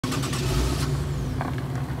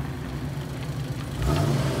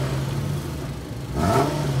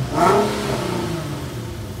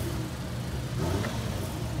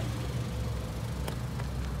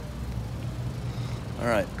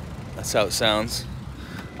That's how it sounds.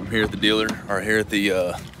 I'm here at the dealer, or here at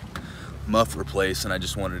the muffler place, and I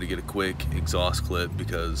just wanted to get a quick exhaust clip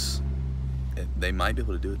because they might be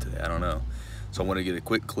able to do it today, I don't know. So I want to get a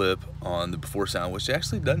quick clip on the before sound, which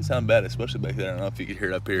actually doesn't sound bad, especially back there. I don't know if you could hear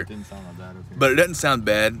it up here. It didn't sound that bad up here. But it doesn't sound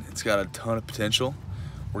bad. It's got a ton of potential.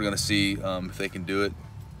 We're gonna see if they can do it.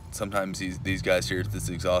 Sometimes these guys here at this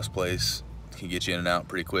exhaust place can get you in and out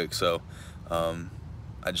pretty quick. So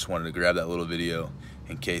I just wanted to grab that little video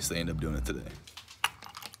in case they end up doing it today.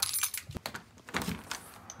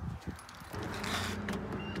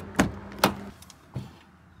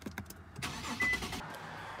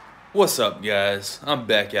 What's up, guys? I'm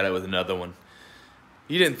back at it with another one.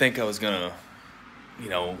 You didn't think I was gonna,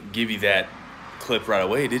 give you that clip right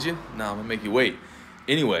away, did you? No, I'm gonna make you wait.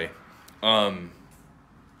 Anyway,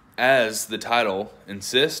 as the title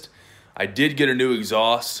insists, I did get a new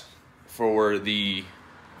exhaust for the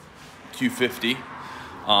Q50.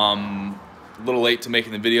 A little late to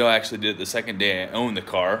making the video. I actually did it the second day I owned the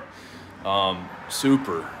car.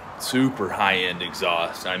 Super high-end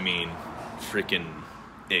exhaust. I mean, freaking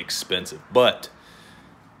expensive, but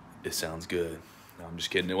it sounds good. No, I'm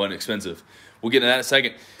just kidding. It wasn't expensive. We'll get into that in a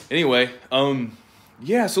second. Anyway,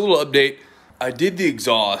 yeah, so a little update. I did the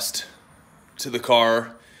exhaust to the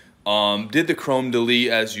car. Did the chrome delete,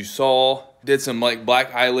 as you saw. Did some like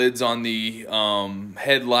black eyelids on the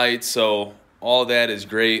headlights, so all that is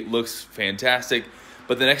great. Looks fantastic.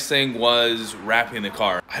 But the next thing was wrapping the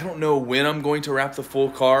car. I don't know when I'm going to wrap the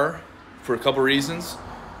full car for a couple reasons,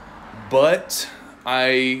 but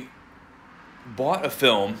I bought a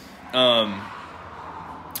film, a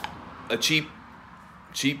cheap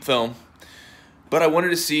film, but I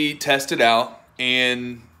wanted to test it out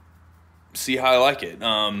and see how I like it.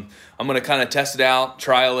 I'm gonna kind of test it out,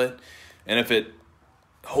 trial it, and if it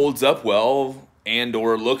holds up well and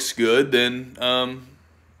or looks good, then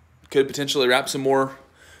could potentially wrap some more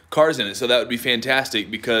cars in it. So that would be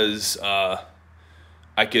fantastic because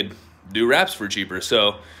I could do wraps for cheaper.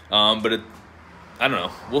 So, but I don't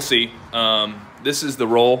know. We'll see. This is the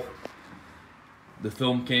roll. The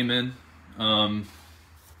film came in.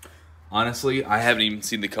 Honestly, I haven't even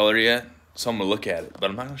seen the color yet, so I'm going to look at it. But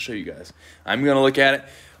I'm not going to show you guys. I'm going to look at it.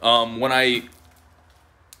 When I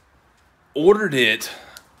ordered it,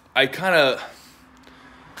 I kind of...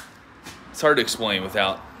 It's hard to explain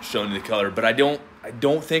without showing you the color, but I don't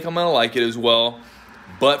think I'm going to like it as well.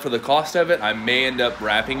 But for the cost of it, I may end up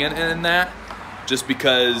wrapping it in that just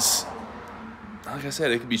because... Like I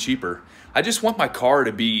said, it could be cheaper. I just want my car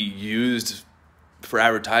to be used for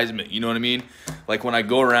advertisement. You know what I mean? Like when I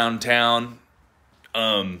go around town,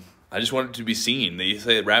 I just want it to be seen. They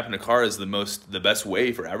say that wrapping a car is the best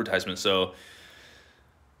way for advertisement. So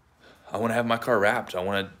I want to have my car wrapped. I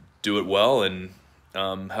want to do it well and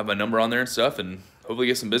have my number on there and stuff, and hopefully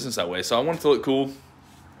get some business that way. So I want it to look cool.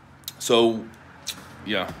 So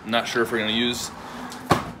yeah, I'm not sure if we're gonna use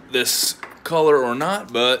this color or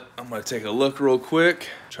not, but I'm gonna take a look real quick.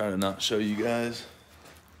 Try to not show you guys.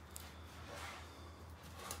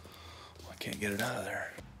 I can't get it out of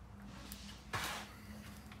there.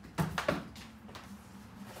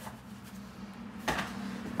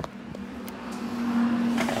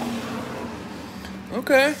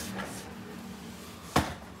 Okay.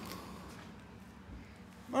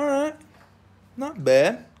 All right. Not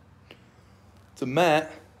bad. It's a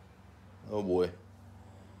matte. Oh boy.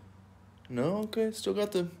 No, okay, still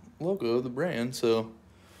got the logo of the brand, so,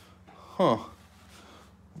 I'm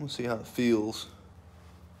gonna see how it feels.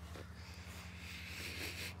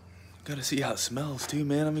 Gotta see how it smells too,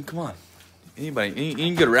 man. I mean, come on.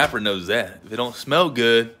 Any good rapper knows that. If it don't smell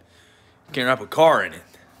good, you can't wrap a car in it.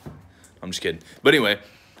 I'm just kidding. But anyway,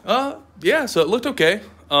 yeah, so it looked okay.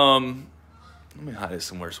 Let me hide it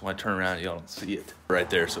somewhere so when I turn around, y'all don't see it. Right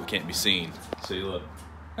there, so it can't be seen. See, look.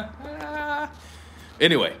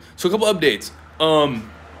 Anyway, so a couple updates.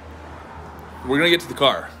 We're gonna get to the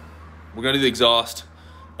car. We're gonna do the exhaust.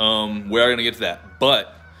 We are gonna get to that.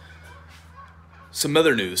 But some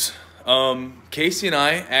other news. Casey and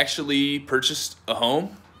I actually purchased a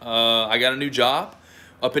home. I got a new job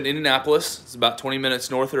up in Indianapolis. It's about 20 minutes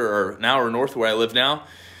north or an hour north of where I live now.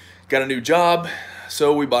 Got a new job,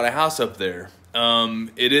 so we bought a house up there.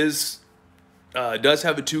 It does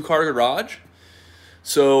have a 2-car garage.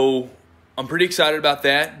 So I'm pretty excited about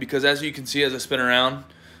that because as you can see as I spin around,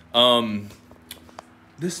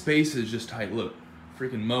 this space is just tight. Look,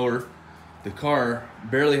 freaking mower. The car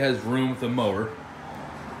barely has room with a mower.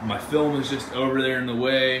 My film is just over there in the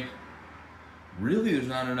way. Really, there's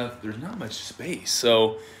not much space.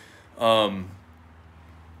 So, I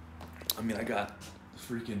mean, I got the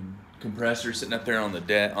freaking compressor sitting up there on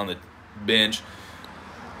the bench.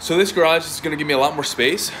 So this garage is gonna give me a lot more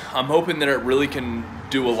space. I'm hoping that it really can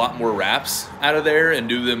do a lot more wraps out of there and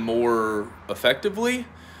do them more effectively.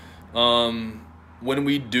 When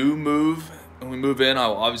we move in,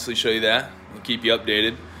 I'll obviously show you that and keep you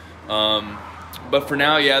updated. But for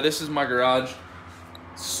now, yeah, this is my garage.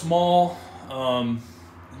 Small. You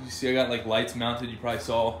see I got like lights mounted. You probably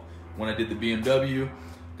saw when I did the BMW.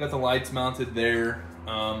 Got the lights mounted there.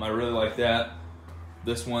 I really like that.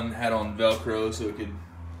 This one had on Velcro so it could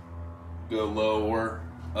go low or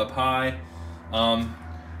up high.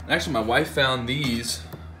 Actually, my wife found these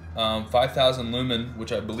 5,000 lumen,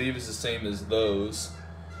 which I believe is the same as those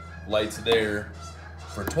lights there,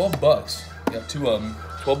 for 12 bucks. Got two of them,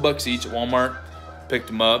 12 bucks each at Walmart. Picked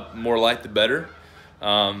them up. More light the better.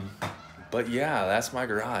 But yeah, that's my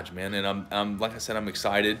garage, man. And I'm like I said, I'm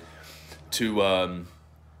excited to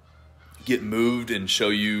get moved and show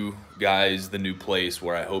you guys the new place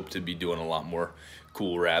where I hope to be doing a lot more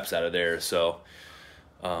cool wraps out of there. So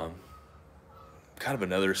kind of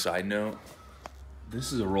another side note,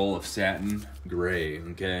 this is a roll of satin gray,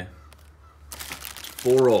 okay?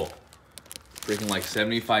 Full roll, freaking like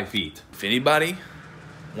 75 feet. If anybody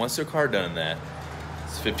wants their car done in that,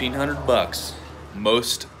 it's 1,500 bucks.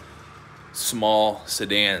 Most small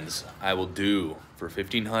sedans I will do for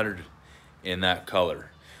 1,500 in that color.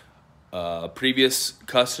 Previous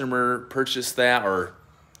customer purchased that, or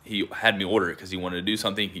he had me order it because he wanted to do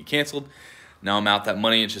something. He canceled. Now I'm out that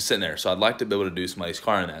money and it's just sitting there. So I'd like to be able to do somebody's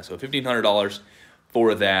car in that. So $1,500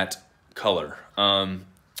 for that color.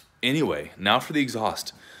 Anyway, now for the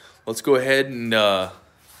exhaust. Let's go ahead and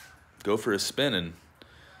go for a spin and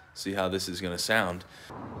see how this is going to sound.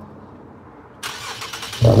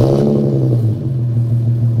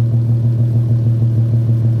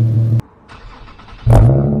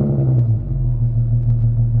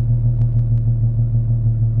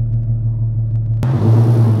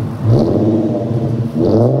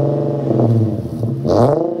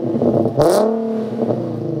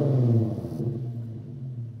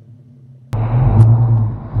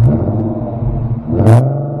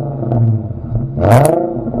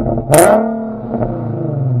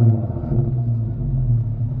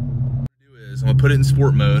 I'm gonna put it in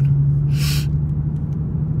sport mode,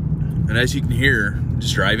 and as you can hear,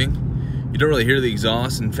 just driving, you don't really hear the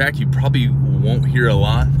exhaust. In fact, you probably won't hear a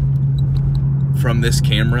lot from this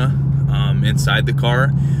camera inside the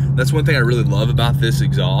car. That's one thing I really love about this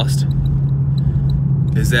exhaust,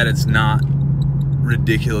 is that it's not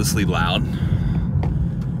ridiculously loud.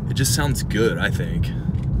 It just sounds good, I think.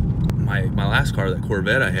 My last car, that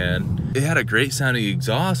Corvette I had, it had a great sounding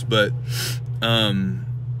exhaust, but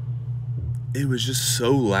it was just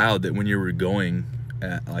so loud that when you were going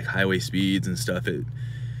at like highway speeds and stuff, it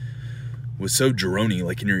was so drony,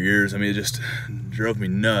 like in your ears. I mean, it just drove me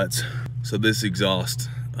nuts. So this exhaust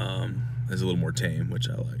is a little more tame, which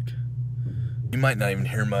I like. You might not even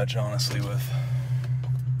hear much, honestly, with,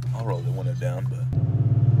 I'll roll the window down, but.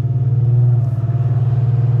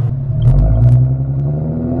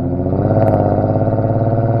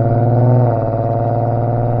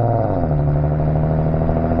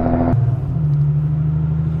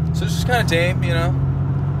 So it's just kind of tame, you know.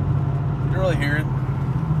 You don't really hear it.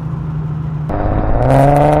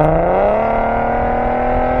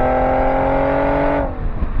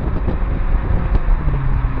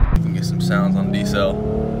 You can get some sounds on D-cell.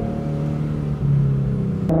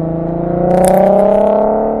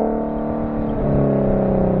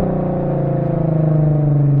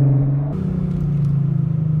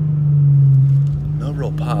 No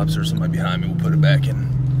real pops. Or somebody behind me. We'll put it back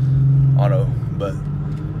in auto, but.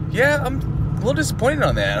 Yeah, I'm a little disappointed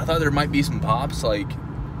on that. I thought there might be some pops, like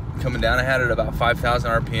coming down. I had it about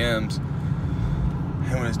 5,000 RPMs,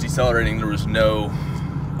 and when it's decelerating, there was no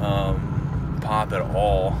pop at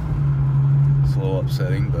all. It's a little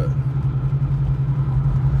upsetting, but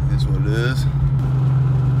it is what it is.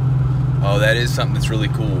 Oh, that is something that's really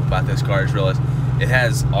cool about this car. I just realized it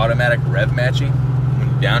has automatic rev matching when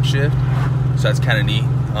you downshift, so that's kind of neat.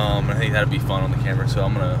 I think that'll be fun on the camera, so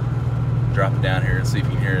I'm gonna drop it down here and see if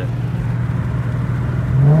you can hear it.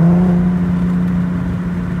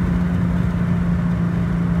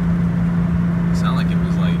 It sounded like it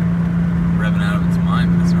was like revving out of its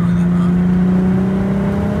mind, but it's not really that loud.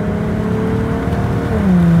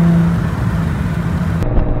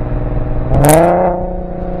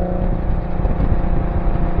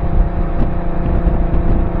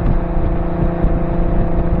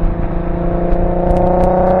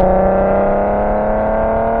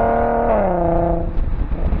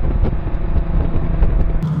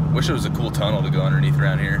 Wish it was a cool tunnel to go underneath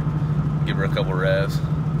around here. Give her a couple revs.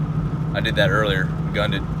 I did that earlier.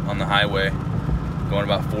 Gunned it on the highway. going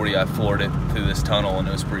about 40, I floored it through this tunnel, and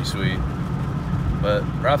it was pretty sweet. But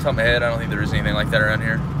right off the top of my head, I don't think there is anything like that around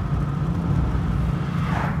here.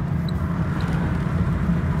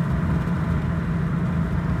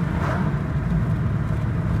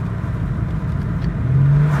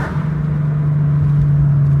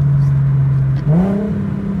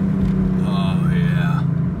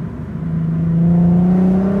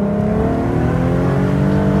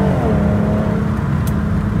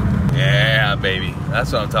 Baby,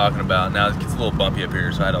 that's what I'm talking about. Now it gets a little bumpy up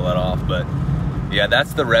here, so I had to let off, but yeah,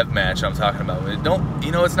 that's the rev match I'm talking about. It don't,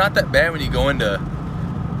 you know, it's not that bad when you go into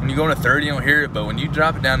 30, you don't hear it, but when you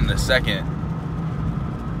drop it down in a second,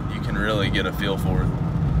 you can really get a feel for it.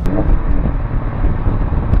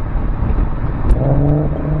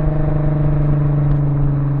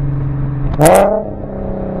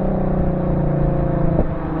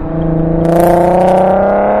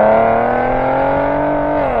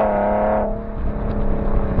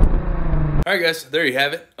 All right, guys, there you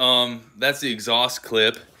have it. That's the exhaust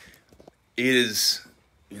clip. It is,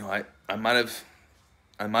 you know, I might have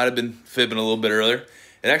been fibbing a little bit earlier.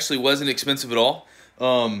 It actually wasn't expensive at all.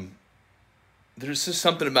 There's just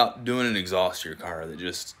something about doing an exhaust to your car that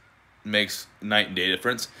just makes night and day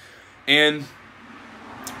difference. And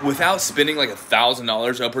without spending like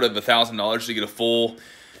 $1,000, upward of $1,000 to get a full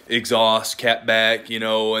exhaust, cap back, you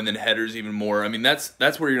know, and then headers even more. I mean, that's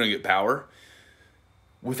where you're gonna get power.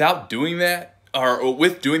 Without doing that, or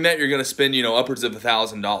with doing that, you're going to spend, you know, upwards of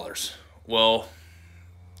 $1,000. Well,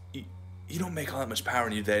 you don't make all that much power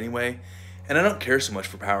when you do that anyway, and I don't care so much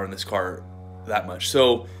for power in this car that much.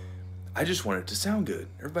 So I just want it to sound good.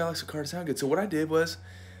 Everybody likes a car to sound good. So what I did was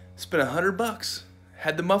spend $100,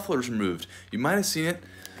 had the mufflers removed. You might have seen it.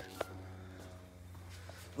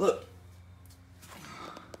 Look,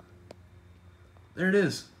 there it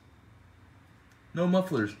is. No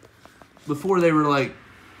mufflers. Before they were like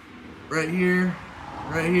right here,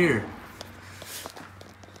 right here.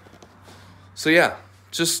 So yeah,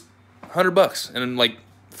 just $100, and in like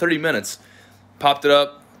 30 minutes, popped it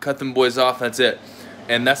up, cut them boys off, that's it.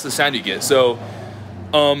 And that's the sound you get. So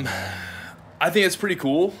I think it's pretty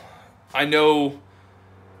cool. I know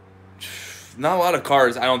not a lot of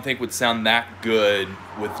cars I don't think would sound that good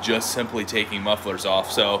with just simply taking mufflers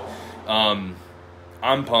off. So I'm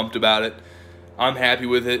pumped about it. I'm happy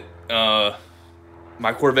with it.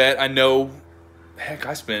 My Corvette, I know, heck,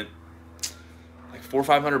 I spent like $400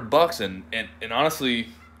 or $500, and honestly,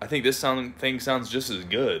 I think this thing sounds just as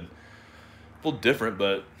good. A little different,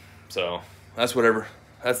 but so that's whatever.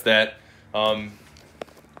 That's that. Don't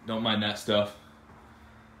mind that stuff.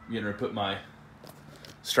 I'm gonna put my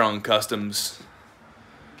Strong Customs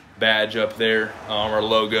badge up there, our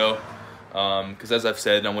logo, because as I've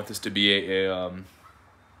said, I want this to be a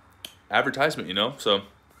advertisement, you know. So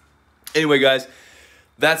anyway, guys,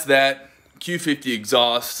 that's that. Q50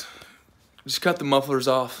 exhaust. Just cut the mufflers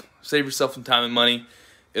off. Save yourself some time and money.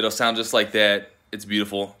 It'll sound just like that. It's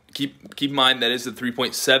beautiful. Keep in mind that is the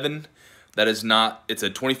 3.7. That is not. It's a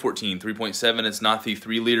 2014 3.7. It's not the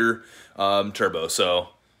 3-liter turbo. So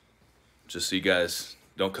just so you guys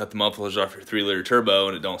don't cut the mufflers off your 3-liter turbo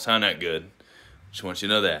and it don't sound that good. Just want you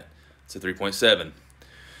to know that it's a 3.7.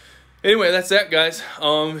 Anyway, that's that, guys.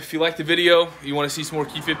 If you like the video, you want to see some more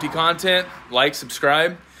Q50 content, like,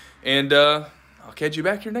 subscribe, and I'll catch you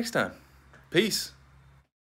back here next time. Peace.